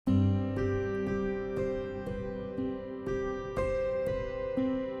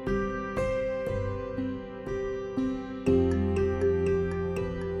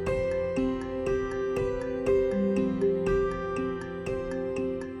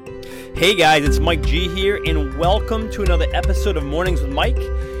Hey guys, it's Mike G here, and welcome to another episode of Mornings with Mike,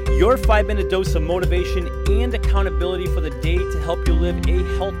 your 5-minute dose of motivation and accountability for the day to help you live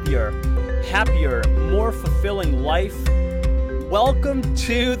a healthier, happier, more fulfilling life. Welcome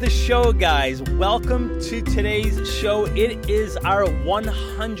to the show, guys. Welcome to today's show. It is our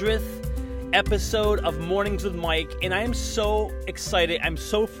 100th episode of Mornings with Mike, and I am so excited. I'm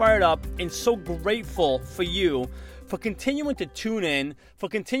so fired up and so grateful for you for continuing to tune in, for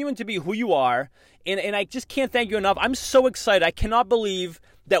continuing to be who you are, and I just can't thank you enough. I'm so excited. I cannot believe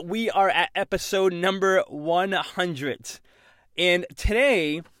that we are at episode number 100. And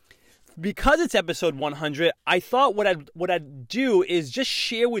today, because it's episode 100, I thought what I'd do is just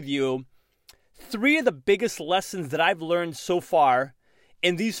share with you 3 of the biggest lessons that I've learned so far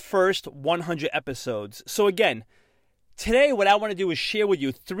in these first 100 episodes. So again, today, what I want to do is share with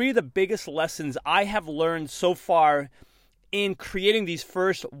you 3 of the biggest lessons I have learned so far in creating these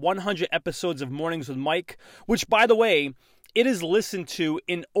first 100 episodes of Mornings with Mike, which, by the way, it is listened to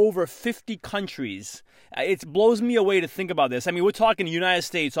in over 50 countries. It blows me away to think about this. I mean, we're talking United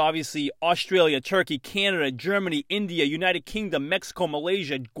States, obviously, Australia, Turkey, Canada, Germany, India, United Kingdom, Mexico,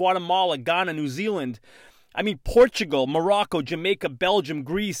 Malaysia, Guatemala, Ghana, New Zealand. I mean, Portugal, Morocco, Jamaica, Belgium,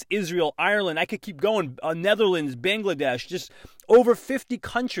 Greece, Israel, Ireland. I could keep going. Netherlands, Bangladesh, just over 50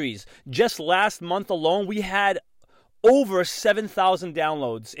 countries. Just last month alone, we had over 7,000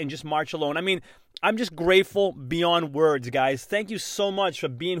 downloads in just March alone. I mean, I'm just grateful beyond words, guys. Thank you so much for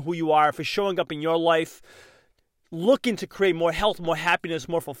being who you are, for showing up in your life, looking to create more health, more happiness,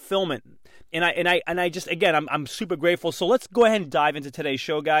 more fulfillment. And I just, again, I'm super grateful. So let's go ahead and dive into today's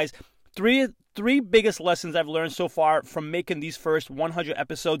show, guys. Three biggest lessons I've learned so far from making these first 100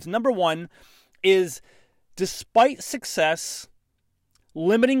 episodes. Number 1 is, despite success,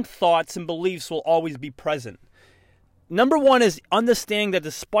 limiting thoughts and beliefs will always be present. Number 1 is understanding that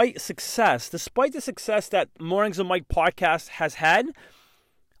despite the success that Mornings with Mike podcast has had,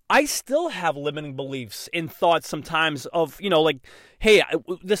 I still have limiting beliefs and thoughts sometimes of, like, hey,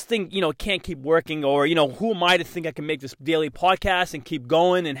 this thing, can't keep working, or, who am I to think I can make this daily podcast and keep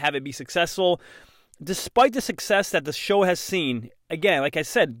going and have it be successful? Despite the success that the show has seen, again, like I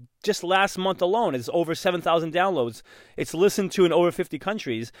said, just last month alone, it's over 7,000 downloads. It's listened to in over 50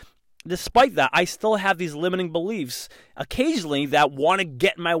 countries. Despite that, I still have these limiting beliefs occasionally that want to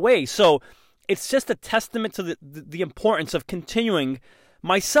get in my way. So it's just a testament to the importance of continuing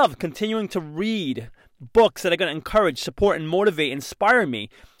to read books that are going to encourage, support, and motivate, inspire me.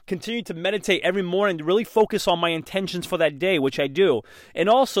 Continue to meditate every morning to really focus on my intentions for that day, which I do. And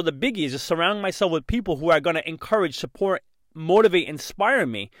also the biggie is just surrounding myself with people who are going to encourage, support, motivate, inspire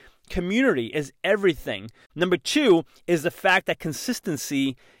me. Community is everything. Number 2 is the fact that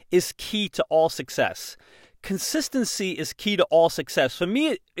consistency is key to all success. Consistency is key to all success. For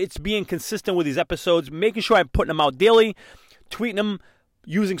me, it's being consistent with these episodes, making sure I'm putting them out daily, tweeting them,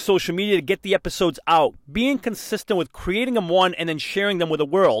 using social media to get the episodes out, being consistent with creating them one and then sharing them with the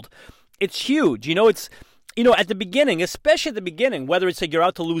world. It's huge. At the beginning, especially at the beginning, whether it's like you're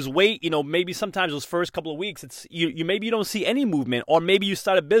out to lose weight, maybe sometimes those first couple of weeks, it's maybe you don't see any movement, or maybe you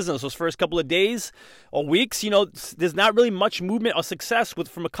start a business those first couple of days or weeks, there's not really much movement or success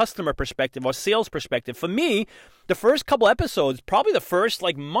from a customer perspective or sales perspective. For me, the first couple episodes, probably the first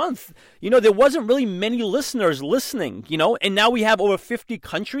month, there wasn't really many listeners listening, and now we have over 50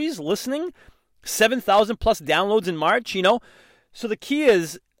 countries listening, 7,000 plus downloads in March, So the key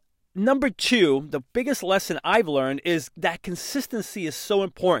is, number 2, the biggest lesson I've learned is that consistency is so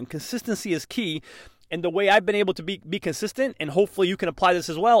important. Consistency is key. And the way I've been able to be consistent, and hopefully you can apply this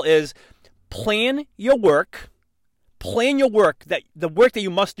as well, is plan your work. Plan your work, that the work that you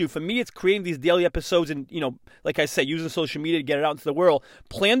must do. For me, it's creating these daily episodes and, like I said, using social media to get it out into the world.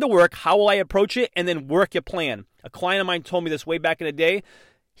 Plan the work. How will I approach it? And then work your plan. A client of mine told me this way back in the day.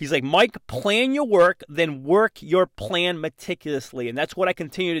 He's like, Mike, plan your work, then work your plan meticulously. And that's what I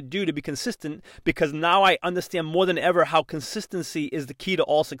continue to do to be consistent, because now I understand more than ever how consistency is the key to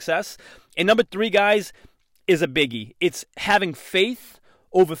all success. And number 3, guys, is a biggie. It's having faith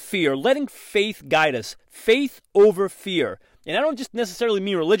over fear, letting faith guide us. Faith over fear. And I don't just necessarily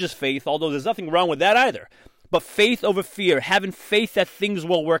mean religious faith, although there's nothing wrong with that either. But faith over fear, having faith that things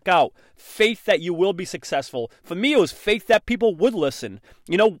will work out, faith that you will be successful. For me, it was faith that people would listen.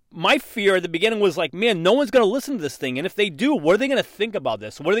 My fear at the beginning was like, man, no one's going to listen to this thing. And if they do, what are they going to think about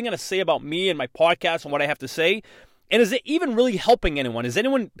this? What are they going to say about me and my podcast and what I have to say? And is it even really helping anyone? Is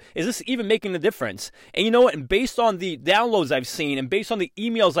this even making a difference? And you know what? And based on the downloads I've seen and based on the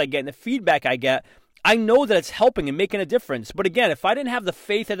emails I get and the feedback I get, I know that it's helping and making a difference. But again, if I didn't have the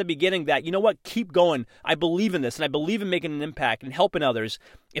faith at the beginning that, you know what, keep going, I believe in this and I believe in making an impact and helping others.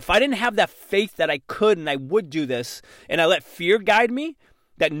 If I didn't have that faith that I could and I would do this, and I let fear guide me,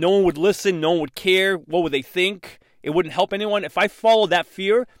 that no one would listen, no one would care, what would they think, it wouldn't help anyone. If I followed that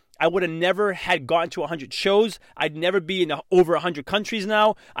fear, I would have never had gotten to 100 shows. I'd never be in over 100 countries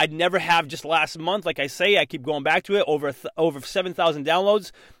now. I'd never have, just last month, like I say, I keep going back to it, over 7,000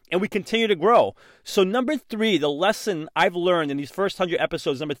 downloads, and we continue to grow. So number 3, the lesson I've learned in these first 100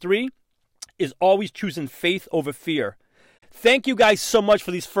 episodes, number 3, is always choosing faith over fear. Thank you guys so much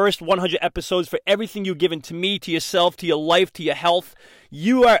for these first 100 episodes, for everything you've given to me, to yourself, to your life, to your health.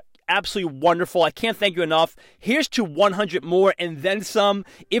 You are absolutely wonderful. I can't thank you enough. Here's to 100 more and then some.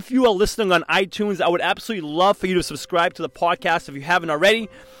 If you are listening on iTunes, I would absolutely love for you to subscribe to the podcast if you haven't already,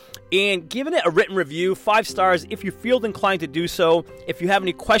 and giving it a written review, 5 stars if you feel inclined to do so. If you have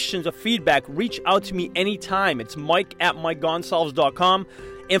any questions or feedback, reach out to me anytime. It's mike@mikegonsalves.com.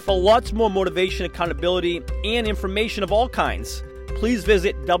 And for lots more motivation, accountability, and information of all kinds, please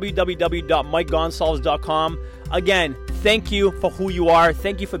visit www.mikegonsalves.com. Again, thank you for who you are.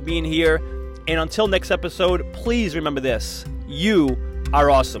 Thank you for being here. And until next episode, please remember this: you are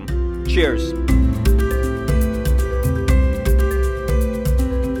awesome. Cheers.